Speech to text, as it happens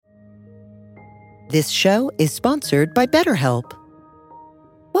This show is sponsored by BetterHelp.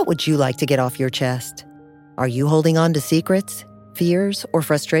 What would you like to get off your chest? Are you holding on to secrets, fears, or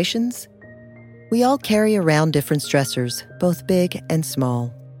frustrations? We all carry around different stressors, both big and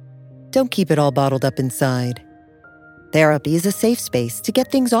small. Don't keep it all bottled up inside. Therapy is a safe space to get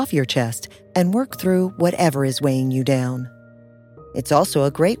things off your chest and work through whatever is weighing you down. It's also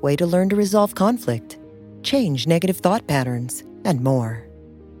a great way to learn to resolve conflict, change negative thought patterns, and more.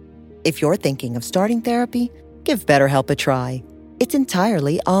 If you're thinking of starting therapy, give BetterHelp a try. It's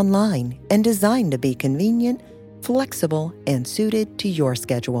entirely online and designed to be convenient, flexible, and suited to your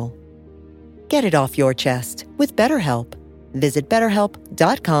schedule. Get it off your chest with BetterHelp. Visit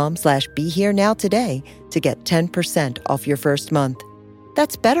BetterHelp.com/BeHereNow today to get 10% off your first month.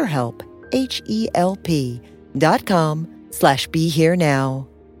 That's BetterHelp, HELP.com/BeHereNow.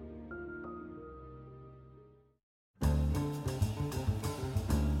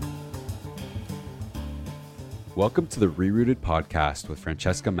 Welcome to the Rerooted podcast with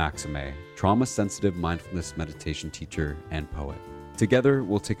Francesca Maxime, trauma-sensitive mindfulness meditation teacher and poet. Together,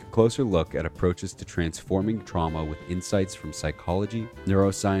 we'll take a closer look at approaches to transforming trauma with insights from psychology,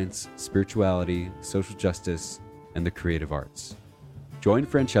 neuroscience, spirituality, social justice, and the creative arts. Join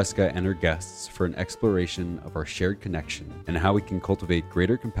Francesca and her guests for an exploration of our shared connection and how we can cultivate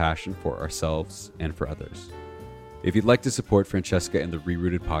greater compassion for ourselves and for others. If you'd like to support Francesca and the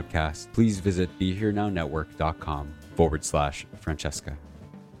Rerooted podcast, please visit BeHereNowNetwork.com/Francesca.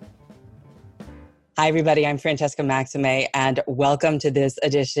 Hi, everybody. I'm Francesca Maxime, and welcome to this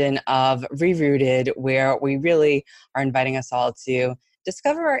edition of Rerooted, where we really are inviting us all to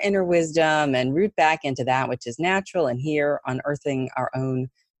discover our inner wisdom and root back into that which is natural, and here unearthing our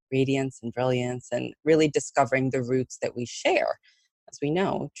own radiance and brilliance and really discovering the roots that we share. As we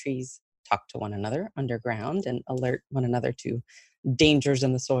know, trees talk to one another underground and alert one another to dangers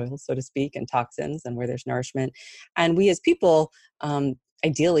in the soil, so to speak, and toxins and where there's nourishment. And we as people,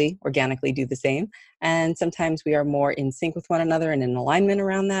 ideally, organically do the same. And sometimes we are more in sync with one another and in alignment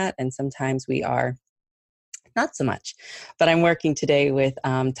around that. And sometimes we are not so much. But I'm talking today with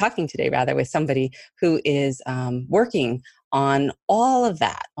somebody who is working on all of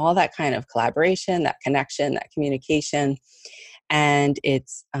that kind of collaboration, that connection, that communication. And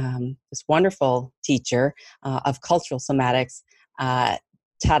it's this wonderful teacher of cultural somatics, Tada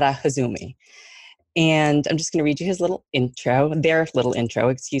Hazumi. And I'm just going to read you their little intro,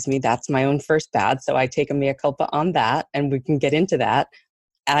 That's my own first bad, so I take a mea culpa on that, and we can get into that.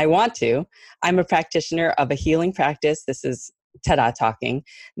 And I'm a practitioner of a healing practice. This is Tada talking,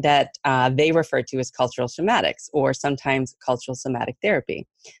 that they refer to as cultural somatics, or sometimes cultural somatic therapy.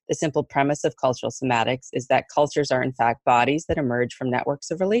 The simple premise of cultural somatics is that cultures are in fact bodies that emerge from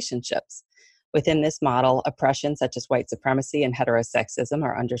networks of relationships. Within this model, oppression such as white supremacy and heterosexism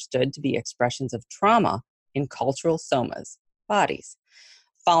are understood to be expressions of trauma in cultural somas, bodies.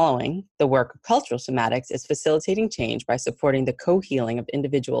 Following the work of cultural somatics is facilitating change by supporting the co-healing of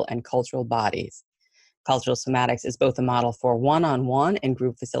individual and cultural bodies. Cultural somatics is both a model for one-on-one and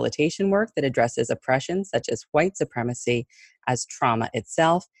group facilitation work that addresses oppression such as white supremacy as trauma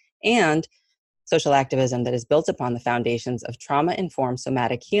itself, and social activism that is built upon the foundations of trauma-informed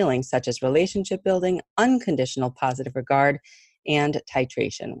somatic healing such as relationship building, unconditional positive regard, and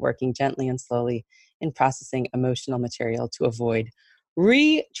titration, working gently and slowly in processing emotional material to avoid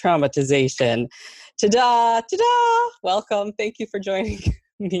re-traumatization. Ta-da! Ta-da! Welcome. Thank you for joining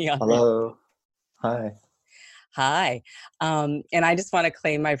me on Hello. Hi. Hi. And I just want to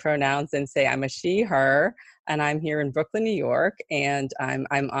claim my pronouns and say I'm a she, her, and I'm here in Brooklyn, New York, and I'm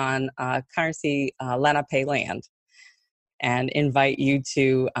on Currency Lenape land, and invite you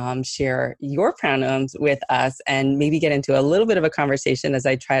to share your pronouns with us and maybe get into a little bit of a conversation as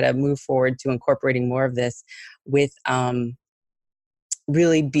I try to move forward to incorporating more of this with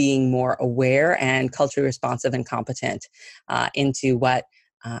really being more aware and culturally responsive and competent into what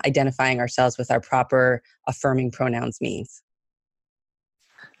identifying ourselves with our proper affirming pronouns means.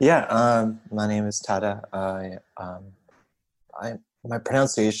 Yeah, my name is Tada. My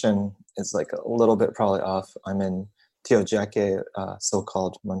pronunciation is like a little bit probably off. I'm in Tiohtià:ke,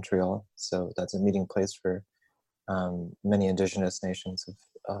 so-called Montreal. So that's a meeting place for many indigenous nations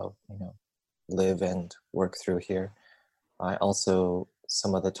of live and work through here. I also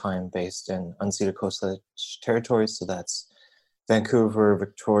some of the time based in unceded coastal territories. So that's Vancouver,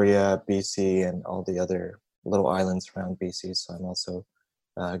 Victoria, BC, and all the other little islands around BC. So I'm also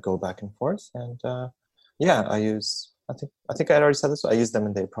go back and forth. And I use, I think I had already said this, I use them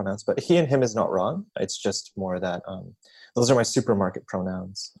in they pronouns, but he and him is not wrong. It's just more that those are my supermarket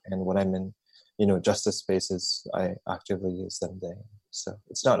pronouns. And when I'm in, justice spaces, I actively use them they. So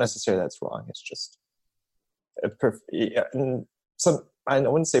it's not necessarily that's wrong. It's just yeah, I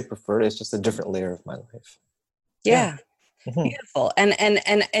wouldn't say preferred. It's just a different layer of my life. Yeah. Mhm. Beautiful. And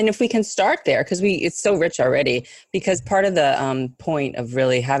if we can start there, because it's so rich already, because part of the point of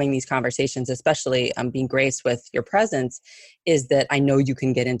really having these conversations, especially being graced with your presence, is that I know you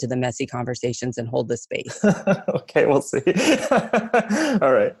can get into the messy conversations and hold the space. Okay, we'll see.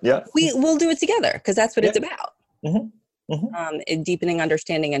 All right. Yeah. We'll do it together, because that's what Yeah. it's about. Mm-hmm. In deepening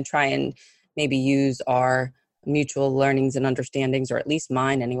understanding and try and maybe use our mutual learnings and understandings, or at least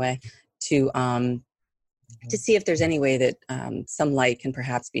mine anyway, to see if there's any way that some light can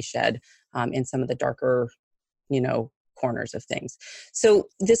perhaps be shed in some of the darker, corners of things. So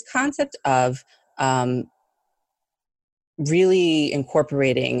this concept of really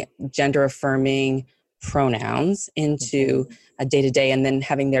incorporating gender affirming pronouns into a day-to-day, and then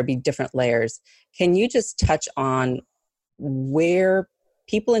having there be different layers. Can you just touch on where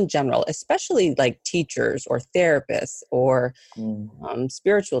people in general, especially like teachers or therapists or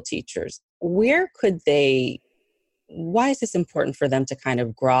spiritual teachers, why is this important for them to kind of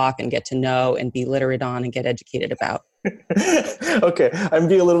grok and get to know and be literate on and get educated about? Okay, I'm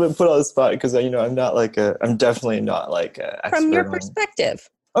being a little bit put on the spot because I'm definitely not like an expert From your on. perspective.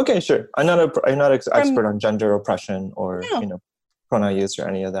 Okay, sure. I'm not an expert on gender oppression or No. pronoun use or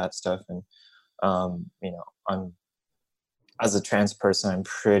any of that stuff. And I'm, as a trans person, I'm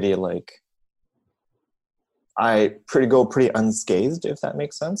pretty go pretty unscathed, if that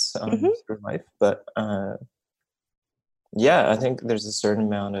makes sense, through life. But yeah, I think there's a certain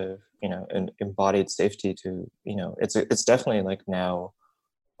amount of an embodied safety to it's definitely like now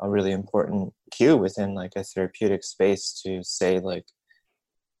a really important cue within like a therapeutic space to say like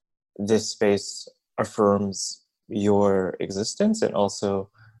this space affirms your existence, and also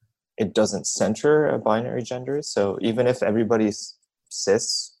it doesn't center a binary gender. So even if everybody's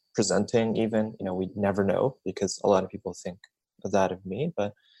cis presenting, even we'd never know, because a lot of people think of that of me,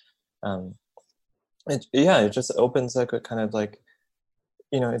 but it just opens like a kind of like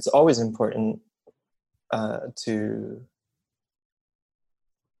it's always important to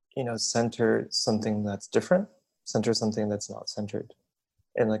center something that's different, center something that's not centered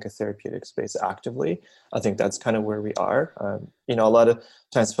in like a therapeutic space actively. I think that's kind of where we are. A lot of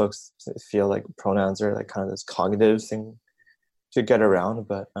times folks feel like pronouns are like kind of this cognitive thing to get around,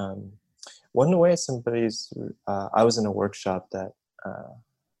 but one way I was in a workshop that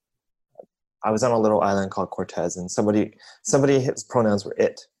I was on a little island called Cortez, and somebody his pronouns were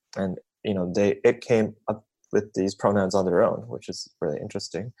it, and it came up with these pronouns on their own, which is really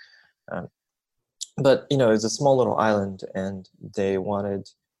interesting. But it's a small little island, and they wanted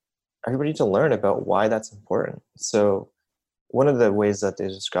everybody to learn about why that's important. So one of the ways that they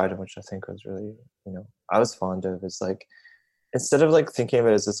described it, which I think was really I was fond of, is like, instead of like thinking of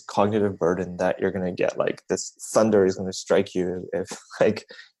it as this cognitive burden that you're going to get, like this thunder is going to strike you if like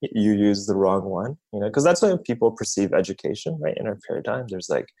you use the wrong one, because that's how people perceive education, right? In our paradigm, there's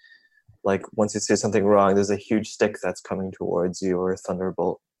like once you say something wrong, there's a huge stick that's coming towards you, or a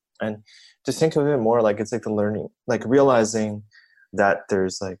thunderbolt. And to think of it more like it's like the learning, like realizing that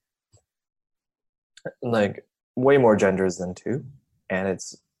there's like way more genders than two, and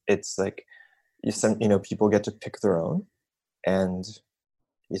it's like people get to pick their own. And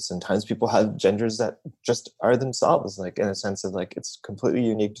sometimes people have genders that just are themselves, like in a sense of like it's completely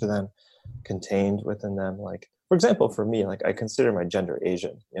unique to them, contained within them. Like, for example, for me, like I consider my gender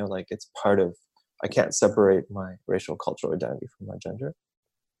Asian, like it's part of, I can't separate my racial cultural identity from my gender.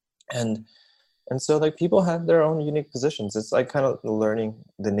 And so like people have their own unique positions. It's like kind of learning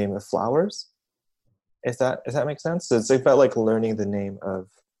the name of flowers, if that makes sense. So it's about like learning the name of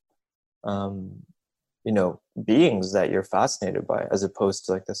beings that you're fascinated by, as opposed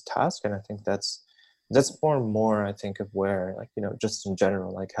to like this task. And I think that's more and more, I think, of where like just in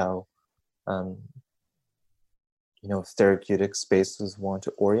general, like how therapeutic spaces want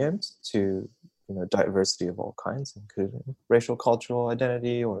to orient to diversity of all kinds, including racial cultural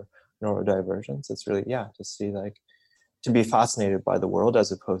identity or neurodivergence. It's really to see like to be fascinated by the world,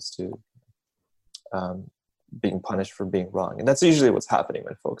 as opposed to being punished for being wrong. And that's usually what's happening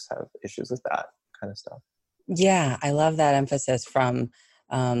when folks have issues with that kind of stuff. Yeah, I love that emphasis from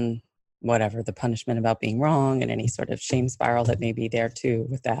whatever the punishment about being wrong, and any sort of shame spiral that may be there too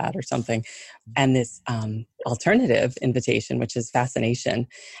with that or something. And this alternative invitation, which is fascination,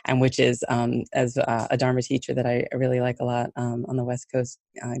 and which is, as a Dharma teacher that I really like a lot on the West Coast,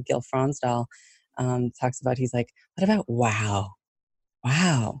 Gil Fronsdal, talks about, he's like, what about wow,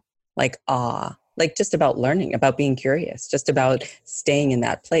 like awe, like just about learning, about being curious, just about staying in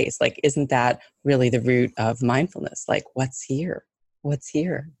that place. Like, isn't that really the root of mindfulness? Like, what's here?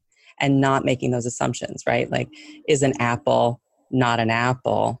 and not making those assumptions, right? Like, is an apple not an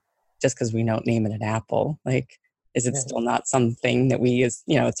apple just because we don't name it an apple? Like, is it still not something that we use,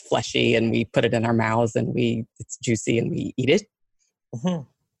 it's fleshy and we put it in our mouths and it's juicy and we eat it? Mm-hmm.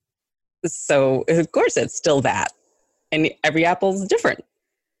 So of course it's still that. And every apple is different.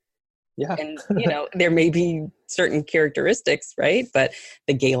 Yeah. And, there may be certain characteristics, right? But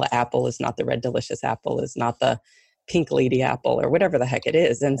the gala apple is not the red delicious apple, is not the pink lady apple, or whatever the heck it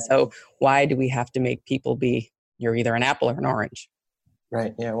is. And so why do we have to make people you're either an apple or an orange?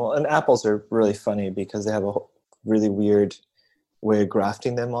 Right. Yeah. Well, and apples are really funny because they have a really weird way of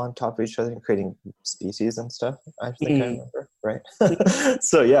grafting them on top of each other and creating species and stuff. I think I remember. Right.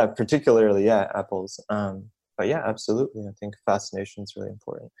 So yeah, particularly, apples. But yeah, absolutely. I think fascination is really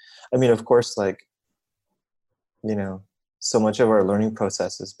important. I mean, of course, like, so much of our learning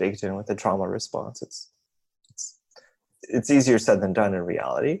process is baked in with the trauma response. It's easier said than done in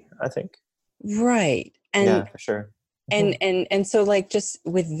reality, I think. Right. And yeah, for sure. And so, like, just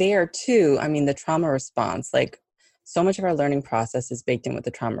with there too, I mean, the trauma response, like, so much of our learning process is baked in with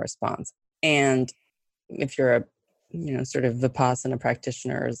the trauma response. And if you're a, sort of Vipassana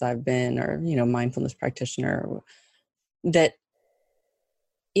practitioner, as I've been, or, mindfulness practitioner, that,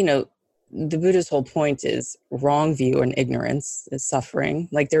 the Buddha's whole point is wrong view and ignorance is suffering.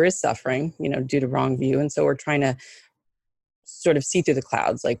 Like, there is suffering, due to wrong view. And so we're trying to sort of see through the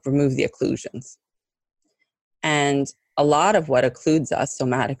clouds, like remove the occlusions. And a lot of what occludes us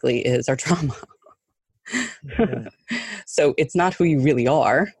somatically is our trauma. So it's not who you really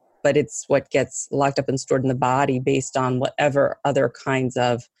are, but it's what gets locked up and stored in the body based on whatever other kinds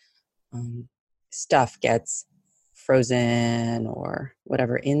of stuff gets frozen or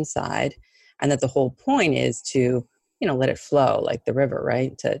whatever inside. And that the whole point is to, let it flow like the river,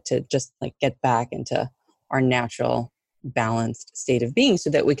 right? To just like get back into our natural balanced state of being so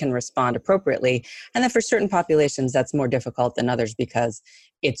that we can respond appropriately. And then for certain populations, that's more difficult than others because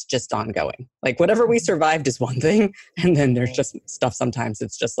it's just ongoing. Like, whatever we survived is one thing. And then there's just stuff sometimes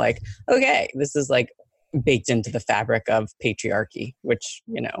it's just like, okay, this is like baked into the fabric of patriarchy, which,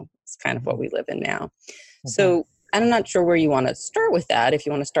 is kind of what we live in now. Mm-hmm. So I'm not sure where you want to start with that. If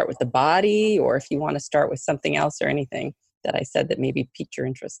you want to start with the body, or if you want to start with something else or anything that I said that maybe piqued your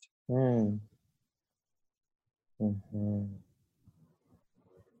interest. Mm-hmm.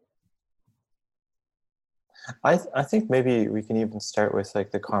 I think maybe we can even start with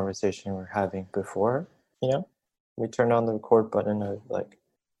like the conversation we were having before, we turned on the record button of like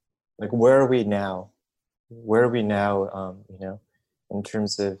where are we now? Where are we now, in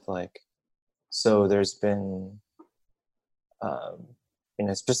terms of like, so there's been,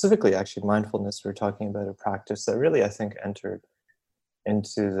 specifically actually mindfulness, we're talking about a practice that really, I think, entered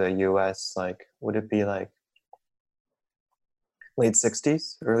into the US, like, would it be like late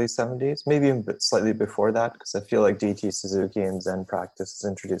 60s, early 70s, maybe even slightly before that, because I feel like D.T. Suzuki and Zen practice was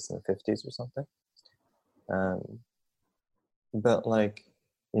introduced in the 50s or something. But like,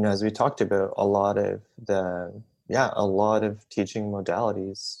 as we talked about, a lot of teaching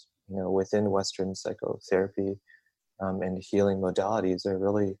modalities, within Western psychotherapy and healing modalities are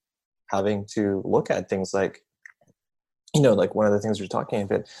really having to look at things like, like one of the things we're talking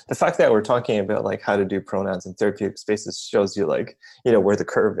about, the fact that we're talking about like how to do pronouns in therapeutic spaces shows you like, where the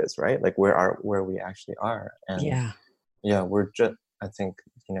curve is, right? Like where we actually are. And we're just, I think,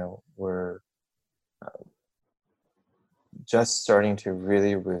 we're just starting to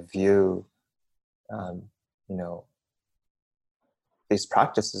really review, these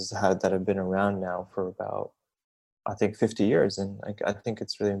practices that have been around now for about, I think, 50 years. And I think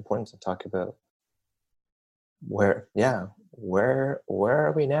it's really important to talk about where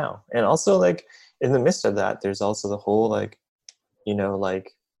are we now? And also, like, in the midst of that, there's also the whole like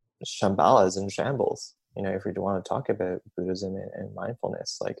Shambhalas and shambles, if we want to talk about Buddhism and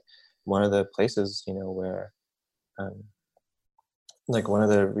mindfulness. Like, one of the places where like one of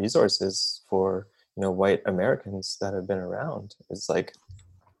the resources for white Americans that have been around is like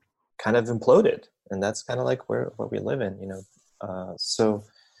kind of imploded, and that's kind of like what we live in. So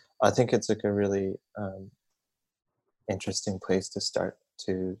I think it's like a really interesting place to start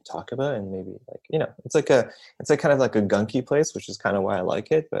to talk about, and maybe like it's like kind of like a gunky place, which is kind of why I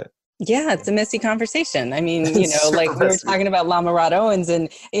like it. But yeah, it's a messy conversation. I mean, like we were talking about Lama Rod Owens and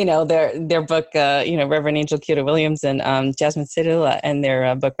their book, Reverend Angel Kyoto Williams and Jasmine Sidula and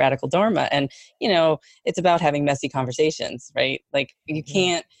their book Radical Dharma, and it's about having messy conversations, right? Like you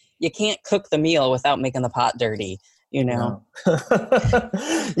can't cook the meal without making the pot dirty. No.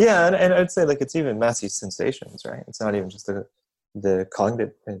 Yeah, and I'd say like it's even messy sensations, right? It's not even just the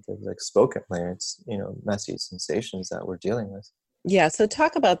cognitive, like spoken layer. It's messy sensations that we're dealing with. Yeah, so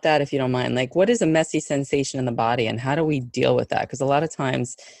talk about that if you don't mind. Like, what is a messy sensation in the body, and how do we deal with that? Because a lot of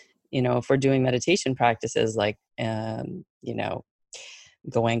times, if we're doing meditation practices like, Goenka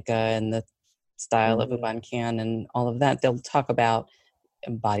and the style of Mm-hmm. Ubankan and all of that, they'll talk about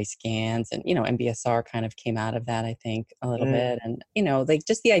body scans, and MBSR kind of came out of that, I think, a little bit, and like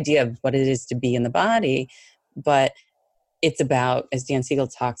just the idea of what it is to be in the body. But it's about, as Dan Siegel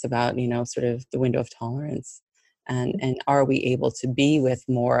talks about, sort of the window of tolerance, and are we able to be with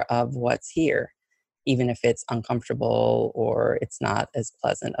more of what's here, even if it's uncomfortable or it's not as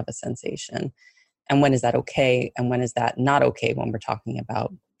pleasant of a sensation. And when is that okay, and when is that not okay, when we're talking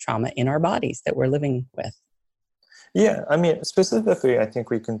about trauma in our bodies that we're living with? Yeah, I mean, specifically, I think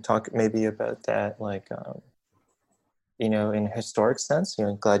we can talk maybe about that, like, in a historic sense.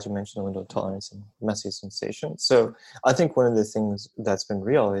 Glad you mentioned the window of tolerance and messy sensation. So I think one of the things that's been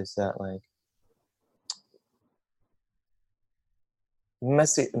real is that, like,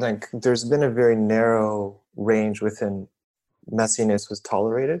 there's been a very narrow range within messiness was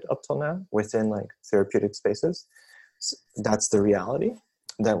tolerated up till now within like therapeutic spaces. That's the reality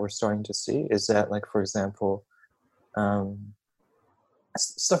that we're starting to see, is that, like, for example,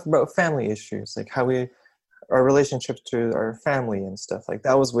 stuff about family issues, like our relationships to our family and stuff like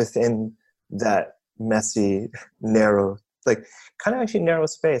that was within that messy, narrow, like kind of actually narrow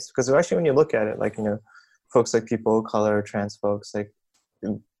space. Because actually, when you look at it, like, folks like people of color, trans folks, like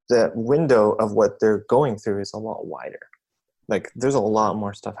the window of what they're going through is a lot wider. Like there's a lot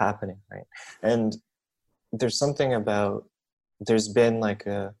more stuff happening, right? And there's something about, there's been like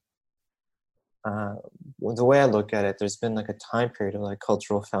the way I look at it, there's been like a time period of like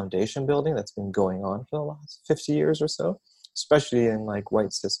cultural foundation building that's been going on for the last 50 years or so, especially in like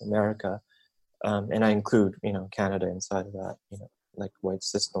white cis America. And I include, Canada inside of that, like white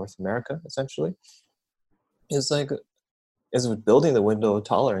cis North America, essentially, is with building the window of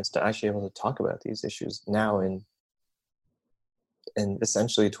tolerance to actually able to talk about these issues now in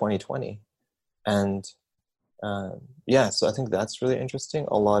essentially 2020. And so I think that's really interesting.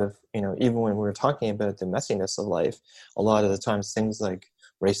 A lot of, even when we're talking about the messiness of life, a lot of the times things like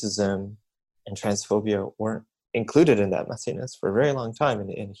racism and transphobia weren't included in that messiness for a very long time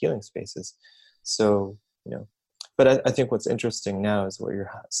in healing spaces. So, but I think what's interesting now is what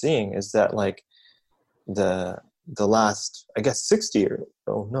you're seeing is that, like, the last, I guess, 50 years,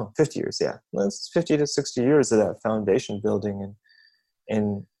 yeah, that's 50 to 60 years of that foundation building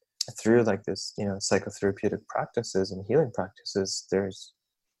and through like this, psychotherapeutic practices and healing practices, there's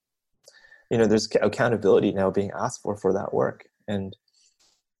accountability now being asked for that work. And,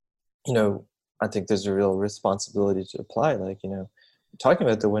 I think there's a real responsibility to apply, like, talking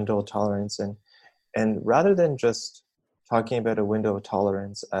about the window of tolerance and rather than just talking about a window of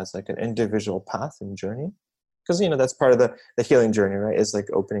tolerance as like an individual path and journey, because, that's part of the healing journey, right? Is like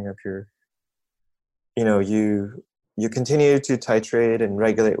opening up your, you continue to titrate and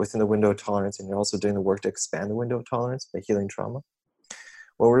regulate within the window of tolerance, and you're also doing the work to expand the window of tolerance by healing trauma.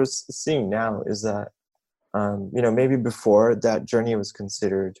 What we're seeing now is that, maybe before, that journey was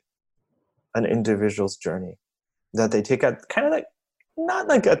considered an individual's journey that they take at kind of like, not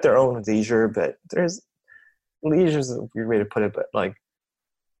like at their own leisure, but leisure is a weird way to put it, but like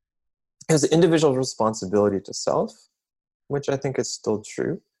it was an individual responsibility to self, which I think is still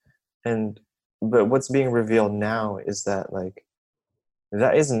true. But what's being revealed now is that, like,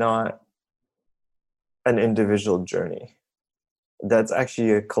 that is not an individual journey. That's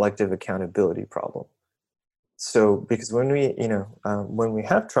actually a collective accountability problem. So, because when we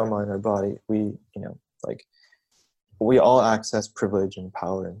have trauma in our body, we all access privilege and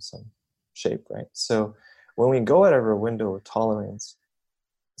power in some shape, right? So when we go out of our window of tolerance,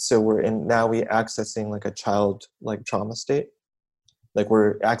 so we're accessing like a child like trauma state. Like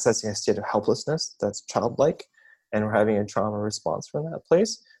we're accessing a state of helplessness that's childlike, and we're having a trauma response from that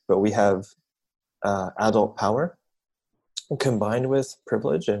place. But we have adult power combined with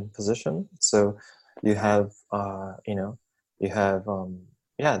privilege and position. So you have, the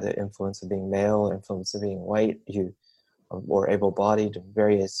influence of being male, influence of being white, or able-bodied, and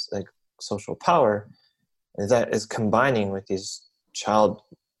various like social power that is combining with these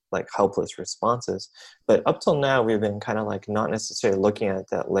like helpless responses. But up till now, we've been kind of like not necessarily looking at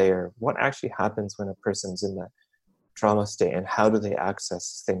that layer. What actually happens when a person's in that trauma state, and how do they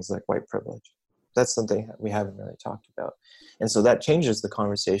access things like white privilege? That's something we haven't really talked about. And so that changes the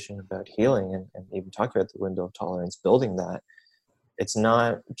conversation about healing and even talk about the window of tolerance, building that. It's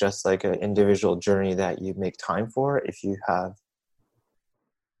not just like an individual journey that you make time for. If you have,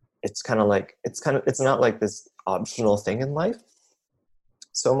 it's not like this optional thing in life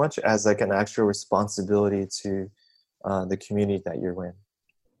so much as like an actual responsibility to the community that you're in.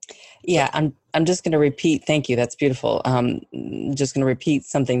 Yeah, I'm just going to repeat. Thank you. That's beautiful. Just going to repeat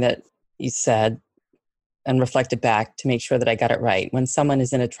something that you said and reflect it back to make sure that I got it right. When someone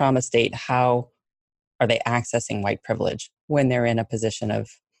is in a trauma state, how are they accessing white privilege when they're in a position of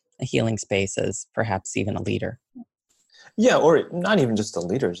a healing space as perhaps even a leader? Yeah, or not even just a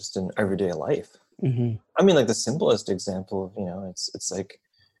leader, just in everyday life. Mm-hmm. I mean, like the simplest example of, it's like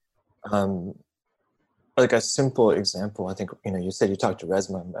a simple example. I think, you said you talked to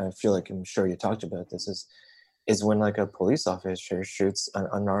Resmaa. I feel like I'm sure you talked about this is when like a police officer shoots an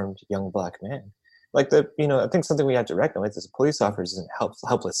unarmed young black man. Like I think something we have to recognize is a police officer is in a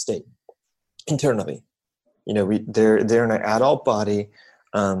helpless state internally. They're in an adult body,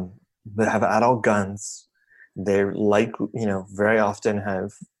 that have adult guns. They're like, very often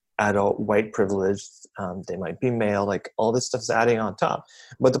have adult white privilege. They might be male, like all this stuff's adding on top.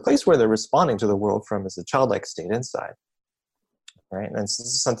 But the place where they're responding to the world from is a childlike state inside, right? And this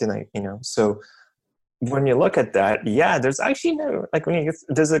is something like, so when you look at that, yeah, there's actually no, like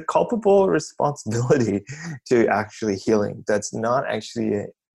there's a culpable responsibility to actually healing. That's not actually,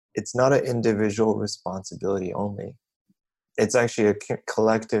 it's not an individual responsibility only. It's actually a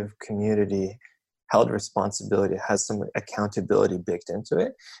collective community held responsibility. It has some accountability baked into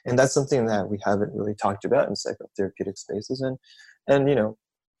it. And that's something that we haven't really talked about in psychotherapeutic spaces. And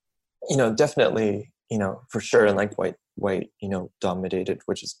definitely, for sure, in like white, dominated,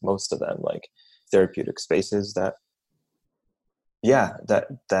 which is most of them, like therapeutic spaces, that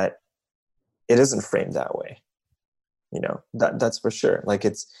it isn't framed that way. That's for sure. Like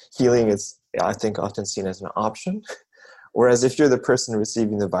healing is, I think, often seen as an option. Whereas if you're the person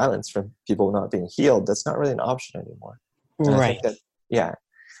receiving the violence from people not being healed, that's not really an option anymore. And Right. I think that, yeah.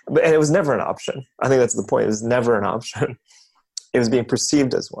 And it was never an option. I think that's the point. It was never an option. It was being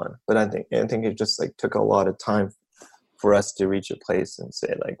perceived as one. But I think it just like took a lot of time for us to reach a place and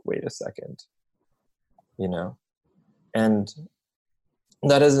say like, wait a second, and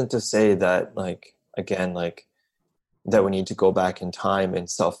that isn't to say that like, again, like that we need to go back in time and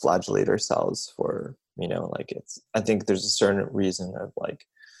self-flagellate ourselves for, I think there's a certain reason of like,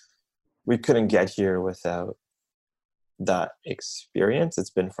 we couldn't get here without that experience.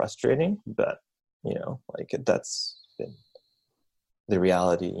 It's been frustrating, but, that's been the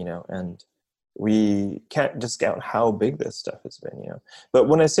reality, and we can't discount how big this stuff has been, But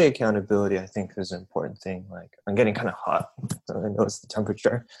when I say accountability, I think there's an important thing. Like, I'm getting kind of hot. So I notice the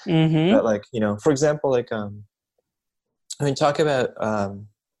temperature. Mm-hmm. But like, for example, like, talk about,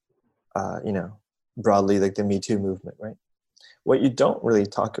 broadly, like the Me Too movement, right? What you don't really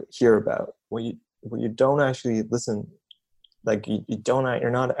hear about, what you don't actually listen, like you're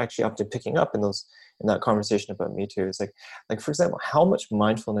not actually often picking up in that conversation about Me Too. Is like for example, how much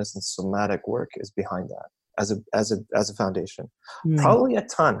mindfulness and somatic work is behind that as a foundation? Mm. Probably a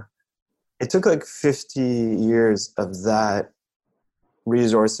ton. It took like 50 years of that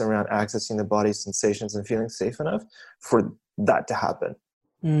resource around accessing the body's sensations and feeling safe enough for that to happen.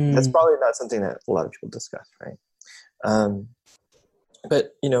 That's probably not something that a lot of people discuss, right?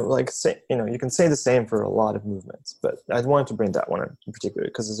 But you can say the same for a lot of movements, but I wanted to bring that one in particular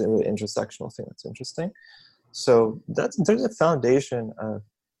because it's a really intersectional thing that's interesting. So there's a foundation of,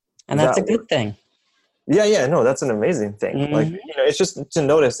 and that's a good thing. Yeah, no, that's an amazing thing. Mm-hmm. Like, it's just to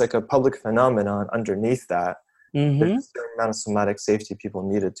notice like a public phenomenon underneath that. Mm-hmm. There's a certain amount of somatic safety people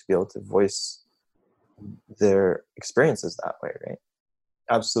needed to be able to voice their experiences that way, right?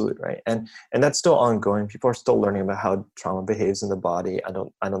 Absolutely, right. And that's still ongoing. People are still learning about how trauma behaves in the body. I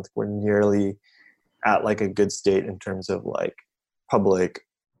don't think we're nearly at like a good state in terms of like public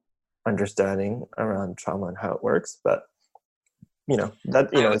understanding around trauma and how it works. But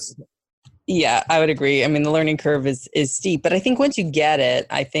it's, yeah, I would agree. I mean, the learning curve is steep, but I think once you get it,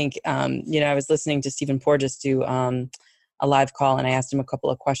 I think, I was listening to Stephen Porges do a live call, and I asked him a couple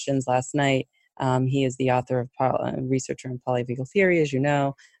of questions last night. He is the author of researcher in polyvagal theory, as you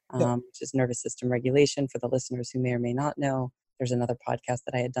know, which is nervous system regulation. For the listeners who may or may not know, there's another podcast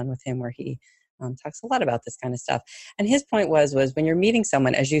that I had done with him where he talks a lot about this kind of stuff. And his point was when you're meeting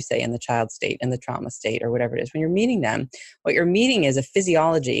someone, as you say, in the child state, in the trauma state, or whatever it is, when you're meeting them, what you're meeting is a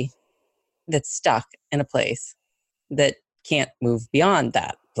physiology that's stuck in a place that can't move beyond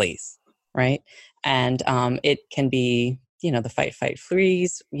that place, right? And it can be, the fight,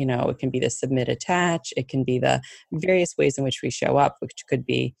 freeze, it can be the submit, attach, it can be the various ways in which we show up, which could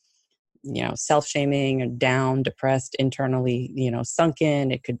be, self-shaming, or down, depressed, internally, sunken.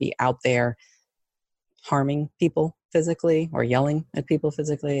 It could be out there harming people physically or yelling at people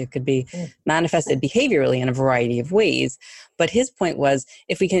physically. It could be manifested behaviorally in a variety of ways. But his point was,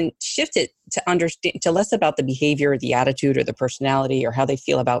 if we can shift it to understand, to less about the behavior, or the attitude, or the personality, or how they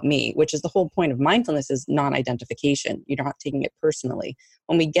feel about me, which is the whole point of mindfulness, is non-identification. You're not taking it personally.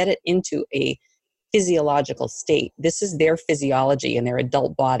 When we get it into a physiological state, this is their physiology and their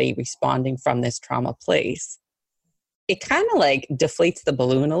adult body responding from this trauma place. It kind of like deflates the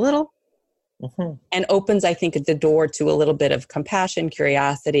balloon a little. Mm-hmm. And opens, I think, the door to a little bit of compassion,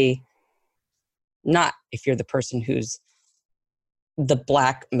 curiosity. Not if you're the person who's the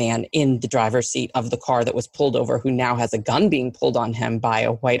black man in the driver's seat of the car that was pulled over, who now has a gun being pulled on him by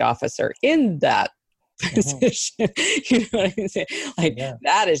a white officer in that position. You know what I'm saying? Like,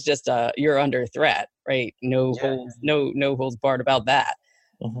 that is just you're under threat, right? No holds barred about that.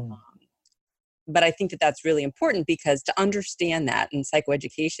 Mm-hmm. But I think that that's really important, because to understand that, and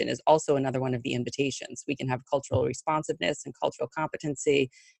psychoeducation is also another one of the invitations. We can have cultural responsiveness and cultural competency,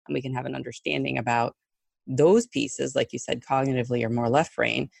 and we can have an understanding about those pieces, like you said, cognitively or more left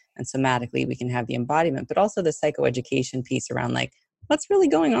brain, and somatically we can have the embodiment, but also the psychoeducation piece around like, what's really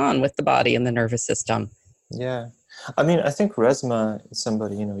going on with the body and the nervous system. Yeah. I mean, I think Resmaa is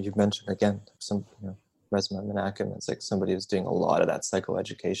somebody, you've mentioned again, Resmaa Menakem is like somebody who's doing a lot of that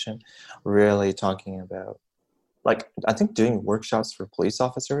psychoeducation, really talking about, like, I think doing workshops for police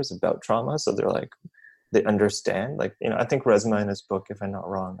officers about trauma. So they're like, they understand, like, I think Resmaa in his book, if I'm not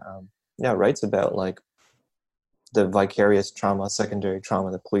wrong, writes about like the vicarious trauma, secondary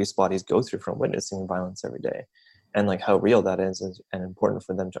trauma that police bodies go through from witnessing violence every day, and like how real that is, and important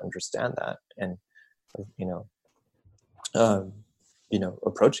for them to understand that, and,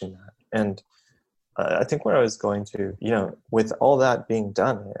 approaching that. And I think where I was going to, with all that being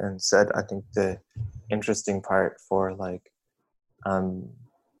done and said, I think the interesting part for like,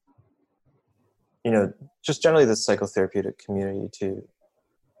 just generally the psychotherapeutic community to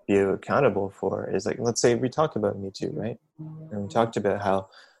be accountable for is like, let's say we talked about Me Too, right? And we talked about how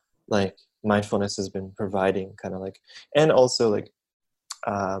like mindfulness has been providing kind of like, and also like,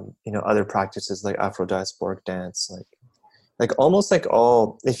 other practices like Afro-diasporic dance, like almost like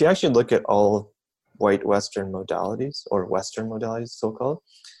all, if you actually look at all white Western modalities, or Western modalities so-called,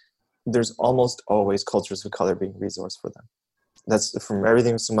 there's almost always cultures of color being resourced for them. That's from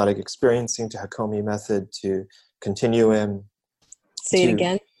everything somatic experiencing to Hakomi method to continuum. Say it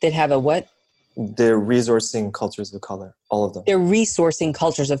again. They'd have a what? They're resourcing cultures of color, all of them. They're resourcing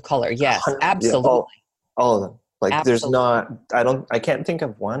cultures of color. Yes, absolutely. Yeah, all of them. Like absolutely. I can't think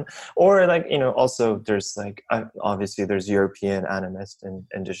of one. Or like, also there's like, obviously there's European animist and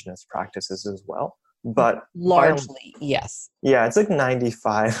indigenous practices as well. But largely, yes. Yeah, it's like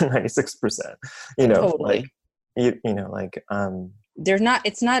 95, 96%, totally. Like,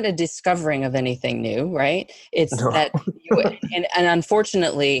 it's not a discovering of anything new, right? It's that, and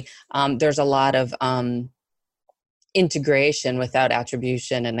unfortunately, there's a lot of integration without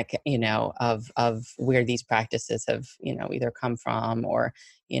attribution, and of where these practices have either come from, or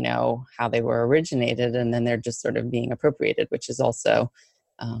how they were originated, and then they're just sort of being appropriated, which is also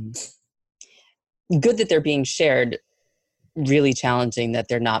good that they're being shared, really challenging that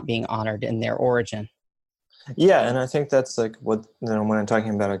they're not being honored in their origin. Yeah, and I think that's like what, when I'm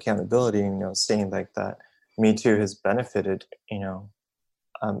talking about accountability, saying like that Me Too has benefited,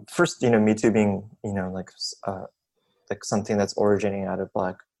 first, Me Too being, like something that's originating out of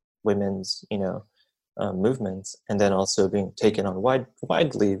Black women's, movements, and then also being taken on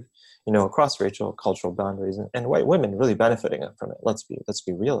widely, across racial cultural boundaries, and white women really benefiting from it. Let's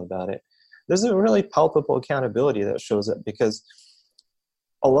be real about it. There's a really palpable accountability that shows up, because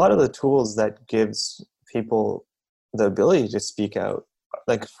a lot of the tools that gives people the ability to speak out,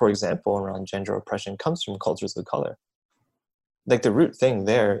 like for example around gender oppression, comes from cultures of color. Like the root thing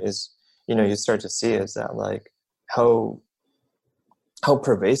there is, you start to see is that like how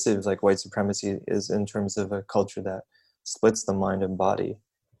pervasive like white supremacy is in terms of a culture that splits the mind and body,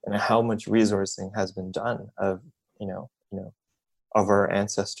 and how much resourcing has been done of of our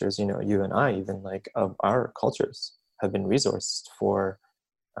ancestors, you and I, even like of our cultures have been resourced for.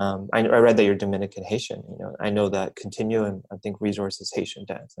 I read that you're Dominican Haitian. I know that Continuum, I think, resources Haitian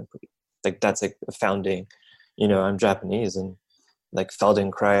dance. That's like a founding. I'm Japanese, and like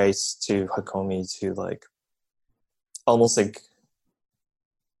Feldenkrais to Hakomi to like almost like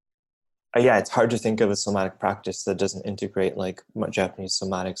it's hard to think of a somatic practice that doesn't integrate like Japanese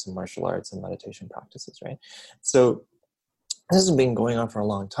somatics and martial arts and meditation practices, right? So this has been going on for a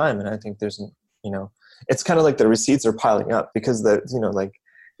long time, and I think there's it's kind of like the receipts are piling up, because like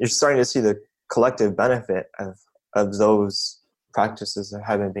you're starting to see the collective benefit of those practices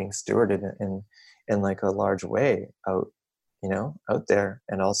haven't being stewarded in like a large way out there.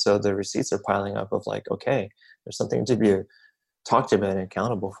 And also the receipts are piling up of like, okay, there's something to be talked about and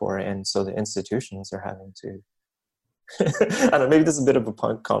accountable for. And so the institutions are having to, I don't know, maybe this is a bit of a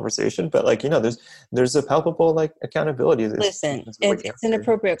punk conversation, but like, there's a palpable like accountability. Listen, it's an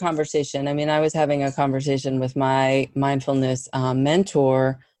appropriate conversation. I mean, I was having a conversation with my mindfulness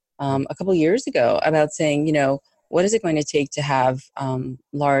mentor a couple years ago about saying, what is it going to take to have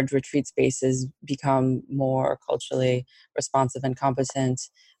large retreat spaces become more culturally responsive and competent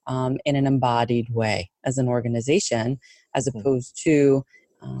in an embodied way as an organization, as opposed to,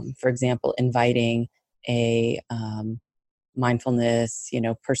 for example, inviting a mindfulness,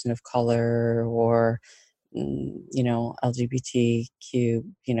 person of color or, LGBTQ,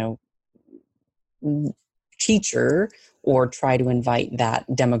 teacher, or try to invite that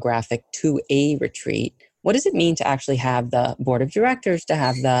demographic to a retreat. What does it mean to actually have the board of directors, to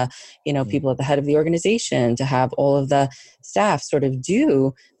have the, people at the head of the organization, to have all of the staff sort of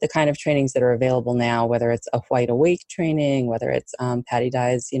do the kind of trainings that are available now, whether it's a White Awake training, whether it's Patty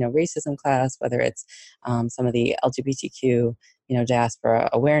Dye's, racism class, whether it's some of the LGBTQ, diaspora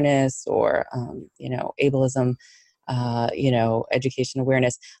awareness or, ableism, education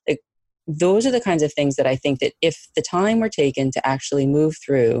awareness. Like, those are the kinds of things that I think that if the time were taken to actually move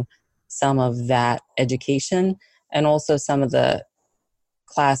through some of that education and also some of the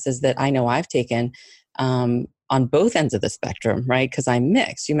classes that I know I've taken on both ends of the spectrum, right? Because I'm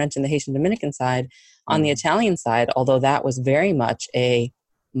mixed. You mentioned the Haitian Dominican side. On the Italian side, although that was very much a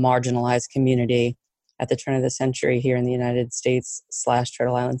marginalized community at the turn of the century here in the United States /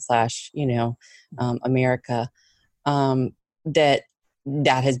 Turtle Island / America,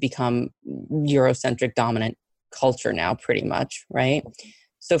 that has become Eurocentric dominant culture now pretty much, right?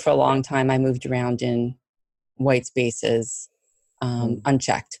 So for a long time, I moved around in white spaces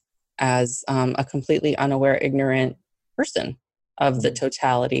unchecked as a completely unaware, ignorant person of the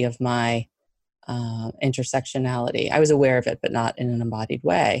totality of my intersectionality. I was aware of it, but not in an embodied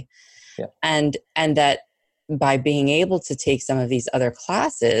way. Yeah. And that by being able to take some of these other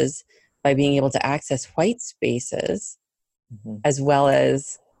classes, by being able to access white spaces, as well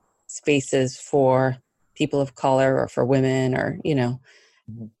as spaces for people of color or for women or,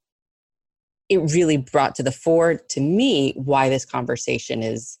 it really brought to the fore to me why this conversation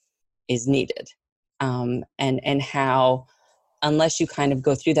is needed. And how, unless you kind of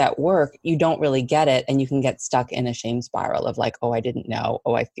go through that work, you don't really get it. And you can get stuck in a shame spiral of like, oh, I didn't know.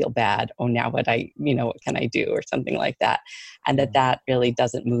 Oh, I feel bad. Oh, now what can I do? Or something like that. And that really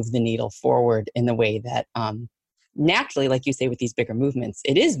doesn't move the needle forward in the way that, naturally, like you say, with these bigger movements,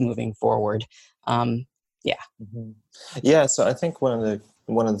 it is moving forward. Yeah. So I think one of the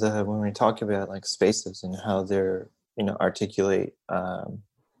when we talk about like spaces and how they're articulate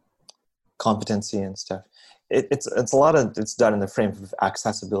competency and stuff, it's a lot of it's done in the frame of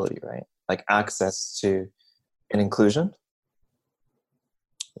accessibility, right? Like access to an inclusion,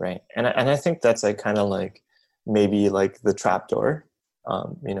 right? And I think that's like kind of like maybe like the trapdoor,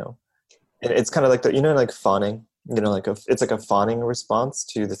 it's kind of like the like fawning. It's like a fawning response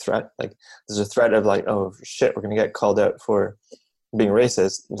to the threat. Like there's a threat of like, oh shit, we're going to get called out for being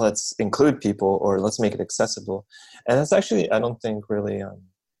racist. Let's include people or let's make it accessible. And that's actually, I don't think really,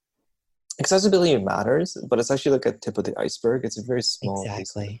 accessibility matters, but it's actually like a tip of the iceberg. It's a very small.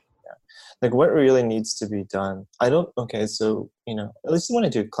 Exactly. Like what really needs to be done. At least when I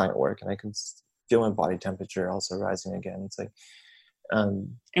do client work and I can feel my body temperature also rising again. It's like,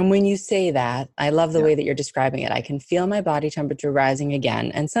 and when you say that, I love the way that you're describing it. I can feel my body temperature rising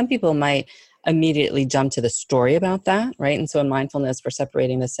again. And some people might immediately jump to the story about that, right? And so in mindfulness, we're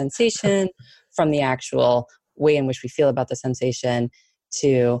separating the sensation from the actual way in which we feel about the sensation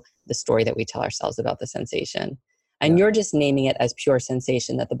to the story that we tell ourselves about the sensation. And you're just naming it as pure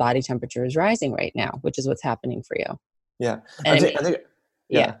sensation that the body temperature is rising right now, which is what's happening for you. Yeah.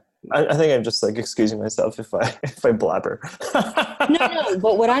 I think I'm just like excusing myself if I blabber. No.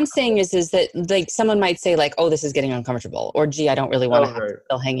 But what I'm saying is that like someone might say like, oh, this is getting uncomfortable, or gee, I don't really want to have to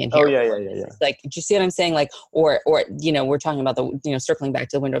still hang in here. Oh yeah. Like, do you see what I'm saying? Like, or we're talking about the circling back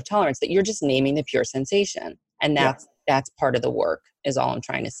to the window of tolerance, that you're just naming the pure sensation, and that's part of the work. Is all I'm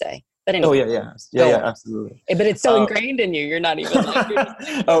trying to say. But anyway. Oh yeah, absolutely. But it's so ingrained in you. You're not even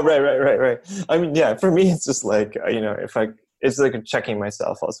like. Oh right. I mean, yeah. For me, it's just like it's like checking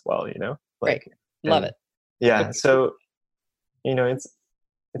myself as well, Like, right. Love it. Yeah. So, it's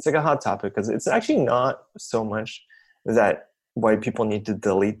like a hot topic because it's actually not so much that white people need to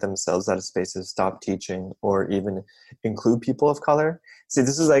delete themselves out of spaces, stop teaching, or even include people of color. See,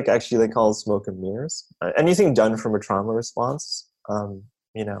 this is like actually they call smoke and mirrors. Anything done from a trauma response,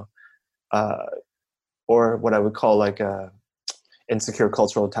 you know, uh, or what I would call like a insecure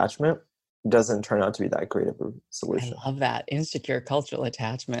cultural attachment doesn't turn out to be that great of a solution. I love that. Insecure cultural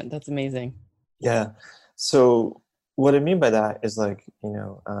attachment. That's amazing. Yeah. So what I mean by that is like,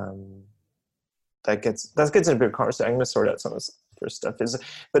 that gets in a bit of conversation. I'm going to sort out some of this first stuff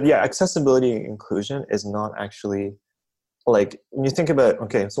but yeah, accessibility and inclusion is not actually like when you think about,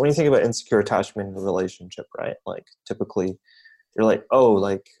 okay, so when you think about insecure attachment in a relationship, right? Like typically you're like, oh,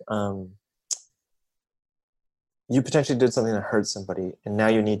 like, you potentially did something that hurt somebody and now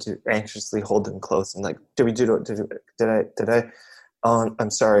you need to anxiously hold them close and like, did I, I'm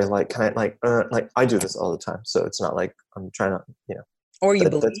sorry, like, can I, like I do this all the time. So it's not like I'm trying to, Or you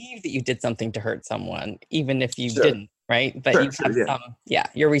believe that you did something to hurt someone, even if you didn't, right? But you have some,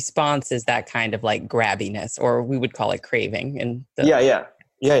 your response is that kind of like grabbiness, or we would call it craving. And yeah.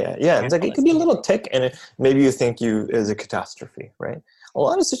 It's like, it could be a little tick and maybe you think you is a catastrophe, right? A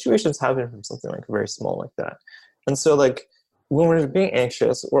lot of situations happen from something like very small like that. And so like when we're being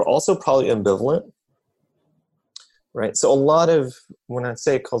anxious, we're also probably ambivalent, right? So a lot of, when I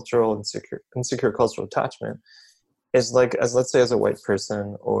say cultural insecure cultural attachment, is like, as let's say as a white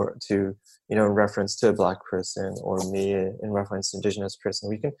person, or to, in reference to a black person, or me in reference to indigenous person,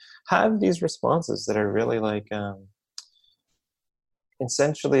 we can have these responses that are really like,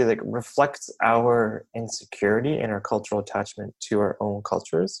 essentially like reflects our insecurity and our cultural attachment to our own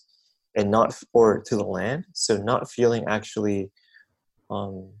cultures and not, or to the land. So not feeling actually,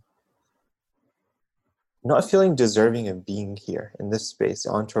 not feeling deserving of being here in this space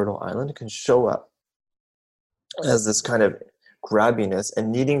on Turtle Island can show up as this kind of grabbiness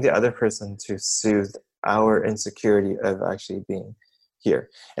and needing the other person to soothe our insecurity of actually being here.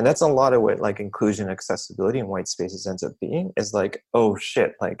 And that's a lot of what like inclusion, accessibility in white spaces ends up being, is like, oh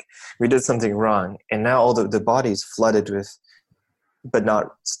shit, like we did something wrong. And now all the body's flooded with, but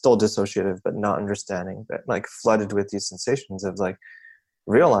not still dissociative, but not understanding, but like flooded with these sensations of like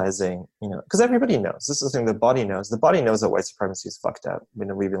realizing, because everybody knows, this is the thing the body knows that white supremacy is fucked up. We've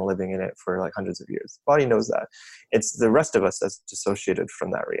been living in it for like hundreds of years. The body knows that. It's the rest of us that's dissociated from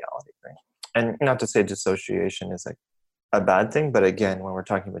that reality, right? And not to say dissociation is like a bad thing, but again, when we're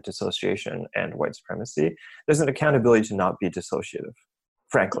talking about dissociation and white supremacy, there's an accountability to not be dissociative,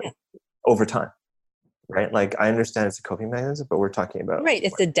 frankly, over time, right? Like I understand it's a coping mechanism, but we're talking about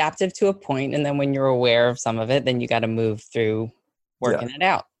it's adaptive to a point, and then when you're aware of some of it, then you got to move through working it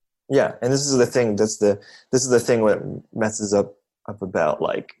out. Yeah, and this is the thing. This is the thing what messes up about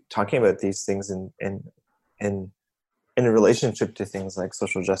like talking about these things in a relationship to things like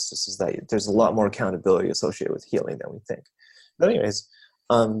social justice, is that there's a lot more accountability associated with healing than we think. But anyways,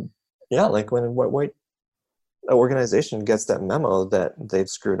 like when a white organization gets that memo that they've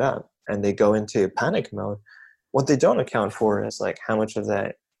screwed up and they go into panic mode, what they don't account for is like how much of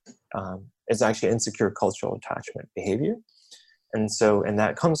that is actually insecure cultural attachment behavior. And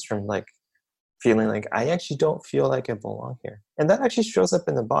that comes from like feeling like I actually don't feel like I belong here. And that actually shows up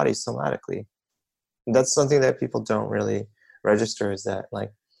in the body somatically. That's something that people don't really register, is that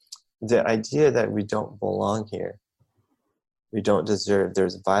like the idea that we don't belong here, we don't deserve,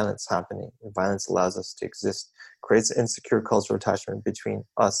 there's violence happening. Violence allows us to exist, creates insecure cultural attachment between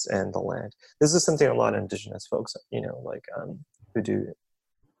us and the land. This is something a lot of indigenous folks, who do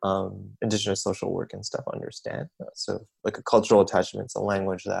indigenous social work and stuff understand. So like a cultural attachment is a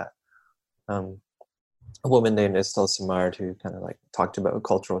language that a woman named Estelle Simard, who kind of like talked about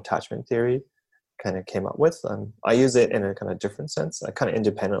cultural attachment theory, kind of came up with. I use it in a kind of different sense. I kind of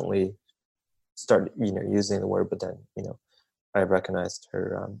independently started using the word, but then I recognized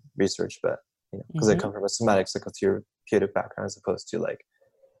her research, but because I come from a somatic psychotherapeutic background as opposed to like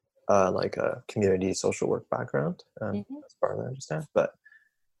a community social work background, as far as I understand. But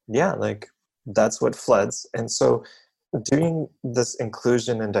yeah, like that's what floods. And so doing this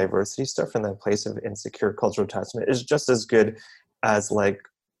inclusion and diversity stuff in that place of insecure cultural attachment is just as good as like,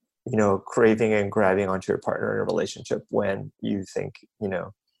 craving and grabbing onto your partner in a relationship when you think,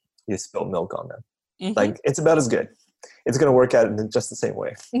 you spill milk on them. Like it's about as good. It's going to work out in just the same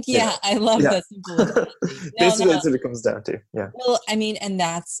way. Yeah, I love that simple. Basically, that's what it comes down to. Yeah. Well, I mean, and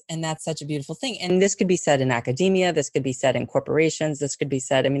that's such a beautiful thing. And this could be said in academia. This could be said in corporations. This could be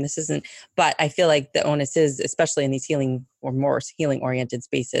said. I mean, this isn't. But I feel like the onus is, especially in these healing or more healing-oriented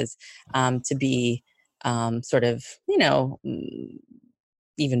spaces, to be sort of,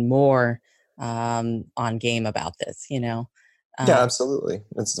 even more on game about this. Yeah, absolutely.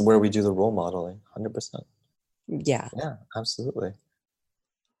 It's where we do the role modeling. 100%. Yeah. Yeah, absolutely.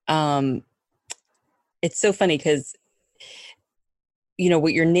 It's so funny because,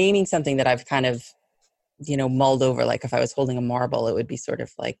 what you're naming something that I've kind of, mulled over. Like if I was holding a marble, it would be sort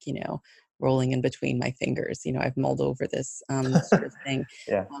of like, rolling in between my fingers. I've mulled over this sort of thing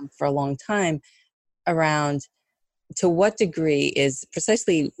Yeah. for a long time around to what degree is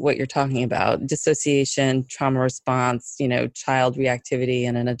precisely what you're talking about, dissociation, trauma response, child reactivity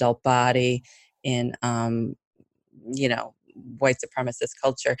in an adult body in, you know, white supremacist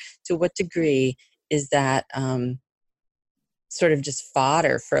culture. To what degree is that sort of just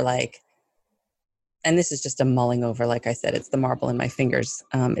fodder for like, and this is just a mulling over, like I said, it's the marble in my fingers.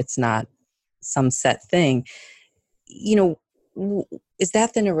 It's not some set thing. Is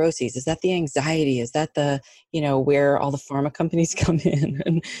that the neuroses? Is that the anxiety? Is that the, where all the pharma companies come in?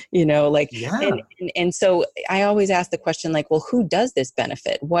 And, like, Yeah. and so I always ask the question, like, well, who does this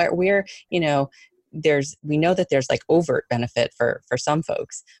benefit? Where, we know that there's like overt benefit for some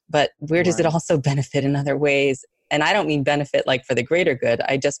folks, but where does it Right. also benefit in other ways? And I don't mean benefit like for the greater good.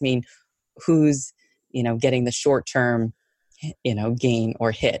 I just mean who's, getting the short term, gain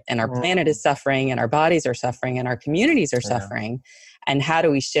or hit. And our planet is suffering and our bodies are suffering and our communities are Yeah. suffering. And how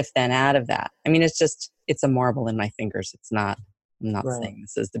do we shift then out of that? I mean, it's a marble in my fingers. I'm not Right. saying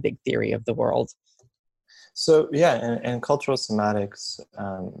this is the big theory of the world. So yeah, and cultural somatics,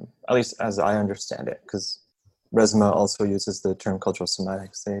 at least as I understand it, because Resmaa also uses the term cultural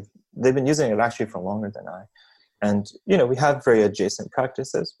somatics. They've been using it actually for longer than I. And, we have very adjacent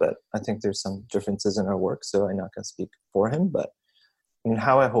practices, but I think there's some differences in our work, so I'm not going to speak for him. But in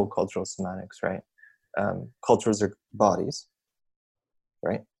how I hold cultural somatics, right? Cultures are bodies,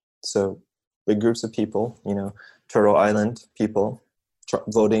 right? So big groups of people, Turtle Island people,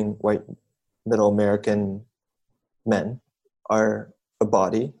 voting white middle American men are a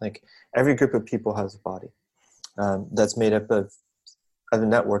body. Like every group of people has a body that's made up of a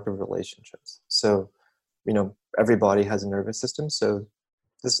network of relationships. So, everybody has a nervous system. So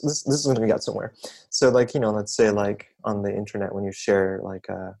this is going to get somewhere. So like, let's say like on the internet, when you share like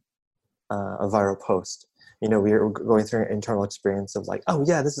a viral post, we're going through an internal experience of like, oh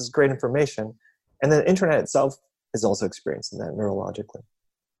yeah, this is great information. And the internet itself is also experiencing that neurologically.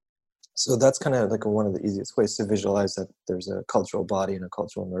 So that's kind of like one of the easiest ways to visualize that there's a cultural body and a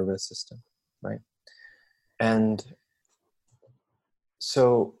cultural nervous system, right? And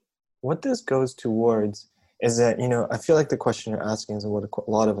so what this goes towards is that, I feel like the question you're asking is what a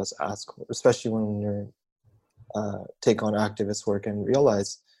lot of us ask, especially when you're take on activist work and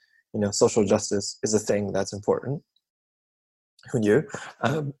realize, social justice is a thing that's important. Who knew?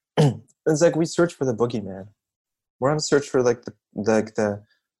 It's like we search for the boogeyman. We're on a search for like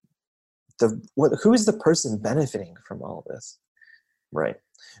who is the person benefiting from all this, right?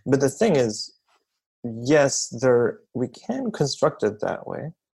 But the thing is, yes, we can construct it that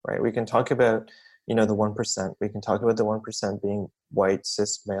way, right? We can talk about, the 1%. We can talk about the 1% being white,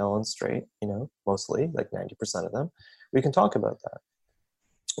 cis, male, and straight, mostly, like 90% of them. We can talk about that.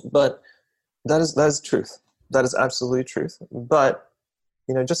 But that is truth. That is absolutely truth. But,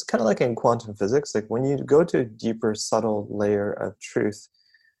 just kind of like in quantum physics, like when you go to a deeper, subtle layer of truth,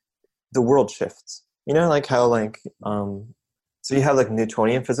 the world shifts. Like how like, so you have like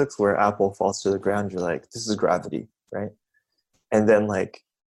Newtonian physics where Apple falls to the ground, you're like, this is gravity, right? And then like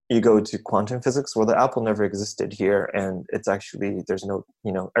you go to quantum physics where the apple never existed here, and it's actually, there's no,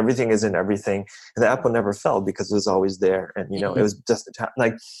 everything is in everything, and the apple never fell because it was always there, and it was just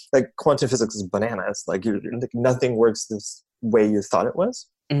like quantum physics is bananas. Like nothing works this way you thought it was.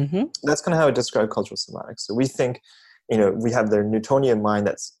 Mm-hmm. That's kind of how I describe cultural somatics. So we think, we have their Newtonian mind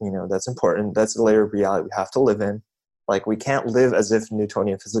that's, that's important. That's a layer of reality we have to live in. Like we can't live as if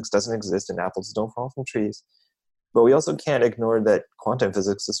Newtonian physics doesn't exist and apples don't fall from trees. But we also can't ignore that quantum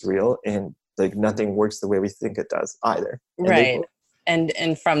physics is real and like nothing works the way we think it does either. Right.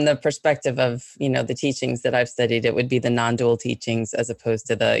 And from the perspective of, the teachings that I've studied, it would be the non-dual teachings as opposed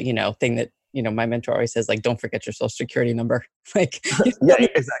to the, thing that, my mentor always says, like, don't forget your social security number. Like, yeah,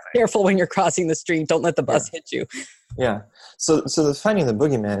 exactly. Careful when you're crossing the street. Don't let the bus hit you. Yeah. So the finding the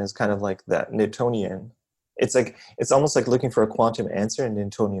boogeyman is kind of like that Newtonian. It's like, it's almost like looking for a quantum answer in the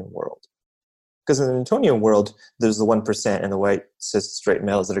Newtonian world. Because in the Newtonian world, there's the 1% and the white cis straight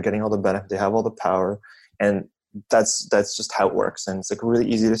males that are getting all the benefit. They have all the power, and that's just how it works. And it's like really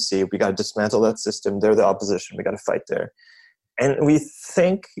easy to see. We got to dismantle that system. They're the opposition. We got to fight there. And we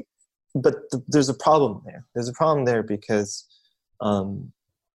think, but there's a problem there. There's a problem there because the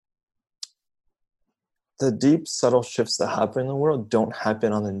deep, subtle shifts that happen in the world don't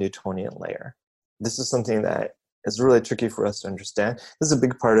happen on the Newtonian layer. This is something that is really tricky for us to understand. This is a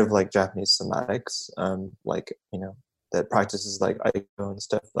big part of like Japanese somatics, like, you know, that practices like Aiko and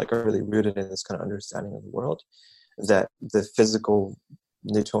stuff like are really rooted in this kind of understanding of the world, that the physical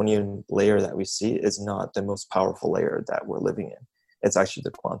Newtonian layer that we see is not the most powerful layer that we're living in. It's actually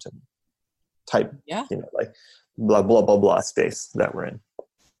the quantum type, Yeah. you know, like blah, blah, blah, blah space that we're in.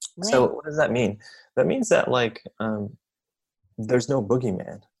 Right. So what does that mean? That means that like, there's no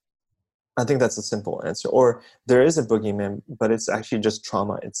boogeyman. I think that's a simple answer. Or there is a boogeyman, but it's actually just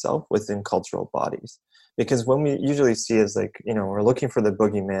trauma itself within cultural bodies. Because when we usually see is like, you know, we're looking for the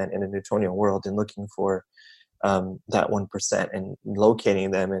boogeyman in a Newtonian world and looking for that 1% and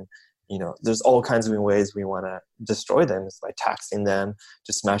locating them. And, you know, there's all kinds of ways we want to destroy them. It's by taxing them,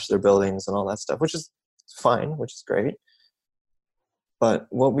 to smash their buildings and all that stuff, which is fine, which is great. But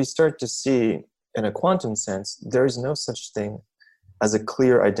what we start to see in a quantum sense, there is no such thing as a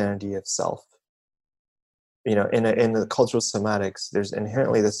clear identity of self. You know, in the cultural somatics, there's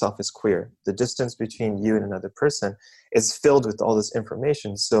inherently the self is queer. The distance between you and another person is filled with all this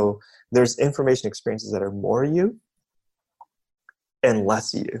information. So there's information experiences that are more you and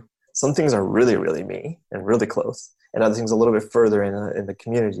less you. Some things are really, really me and really close, and other things a little bit further in the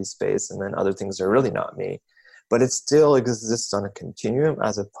community space, and then other things are really not me. But it still exists on a continuum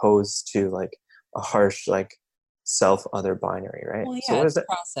as opposed to like a harsh like self-other binary, right? Well, yeah, So what is it's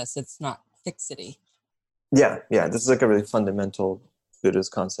that? process. It's not fixity. Yeah. This is like a really fundamental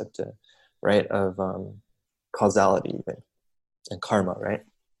Buddhist concept, right, of causality even, and karma, right?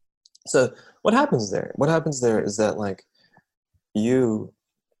 So what happens there? What happens there is that like the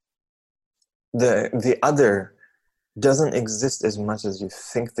other doesn't exist as much as you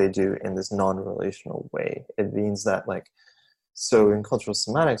think they do in this non-relational way. It means that like, so in cultural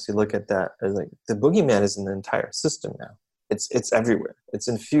somatics, you look at that as like the boogeyman is in the entire system now. It's everywhere. It's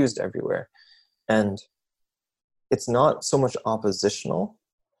infused everywhere. And it's not so much oppositional.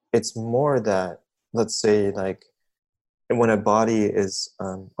 It's more that, let's say, like when a body is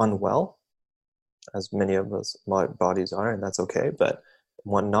unwell, as many of us bodies are, and that's okay, but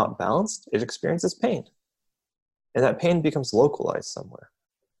when not balanced, it experiences pain. And that pain becomes localized somewhere,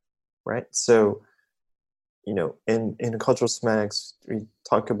 right? So, you know, in cultural somatics, we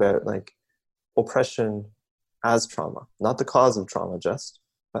talk about like oppression as trauma, not the cause of trauma just,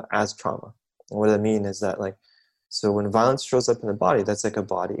 but as trauma. And what I mean is that like, so when violence shows up in the body, that's like a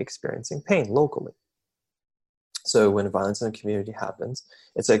body experiencing pain locally. So when violence in a community happens,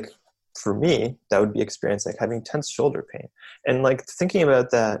 it's like, for me, that would be experience like having tense shoulder pain. And like thinking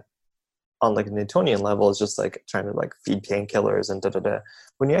about that on like a Newtonian level is just like trying to like feed painkillers and da-da-da.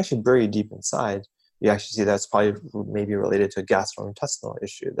 When you actually bury deep inside, you actually see that's probably maybe related to a gastrointestinal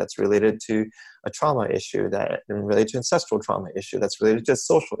issue, that's related to a trauma issue, that related to ancestral trauma issue, that's related to a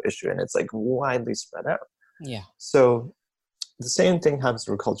social issue, and it's like widely spread out. Yeah. So the same thing happens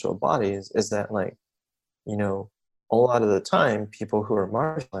with cultural bodies, is that like, you know, a lot of the time people who are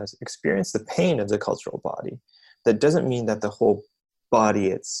marginalized experience the pain of the cultural body. That doesn't mean that the whole body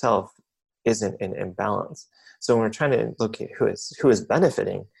itself isn't in imbalance. So when we're trying to look at who is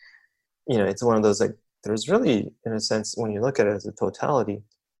benefiting, you know, it's one of those like, there's really, in a sense, when you look at it as a totality,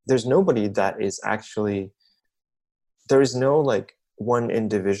 there's nobody that is actually, there is no like one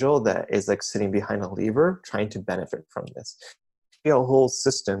individual that is like sitting behind a lever trying to benefit from this. You have a whole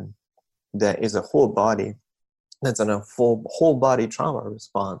system that is a whole body that's on a full whole body trauma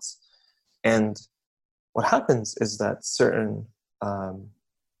response. And what happens is that certain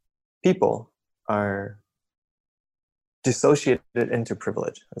people are dissociated into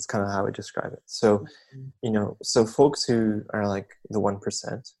privilege. That's kind of how I describe it. So, you know, so folks who are like the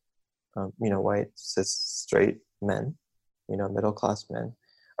 1%, you know, white, cis, straight men, you know, middle-class men,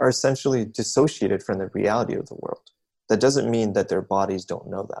 are essentially dissociated from the reality of the world. That doesn't mean that their bodies don't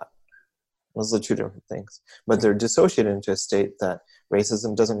know that. Those are two different things. But they're dissociated into a state that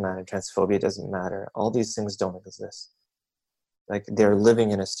racism doesn't matter, transphobia doesn't matter, all these things don't exist. Like they're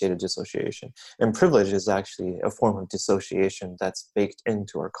living in a state of dissociation. And privilege is actually a form of dissociation that's baked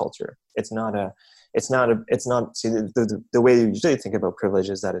into our culture. See, the way you usually think about privilege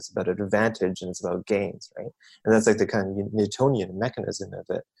is that it's about an advantage and it's about gains, right? And that's like the kind of Newtonian mechanism of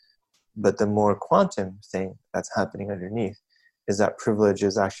it. But the more quantum thing that's happening underneath is that privilege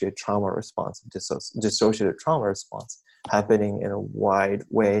is actually a trauma response, dissociative trauma response happening in a wide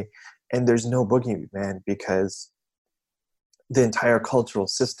way. And there's no boogeyman because the entire cultural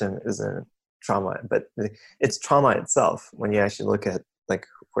system isn't trauma, but it's trauma itself. When you actually look at like,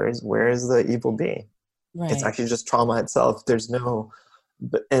 where is the evil being? Right. It's actually just trauma itself. There's no,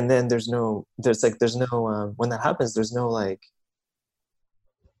 and then when that happens, there's no like,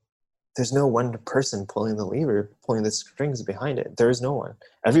 there's no one person pulling the lever, pulling the strings behind it. There is no one.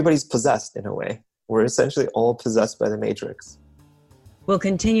 Everybody's possessed in a way. We're essentially all possessed by the Matrix. We'll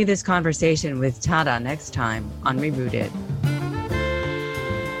continue this conversation with Tada next time on Rebooted.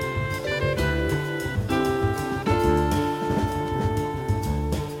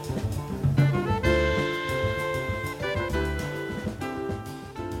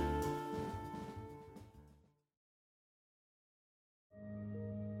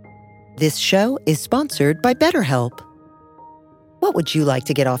 This show is sponsored by BetterHelp. What would you like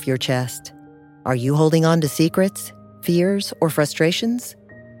to get off your chest? Are you holding on to secrets, fears, or frustrations?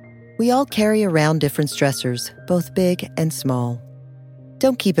 We all carry around different stressors, both big and small.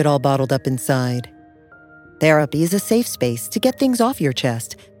 Don't keep it all bottled up inside. Therapy is a safe space to get things off your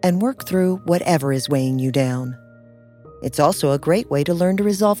chest and work through whatever is weighing you down. It's also a great way to learn to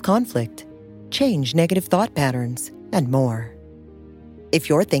resolve conflict, change negative thought patterns, and more. If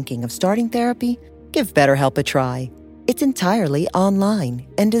you're thinking of starting therapy, give BetterHelp a try. It's entirely online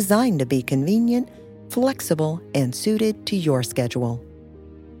and designed to be convenient, flexible, and suited to your schedule.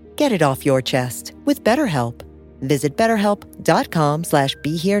 Get it off your chest with BetterHelp. Visit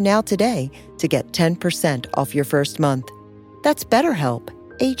BetterHelp.com/BeHereNow today to get 10% off your first month. That's BetterHelp,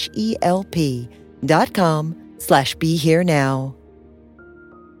 HELP.com/BeHereNow.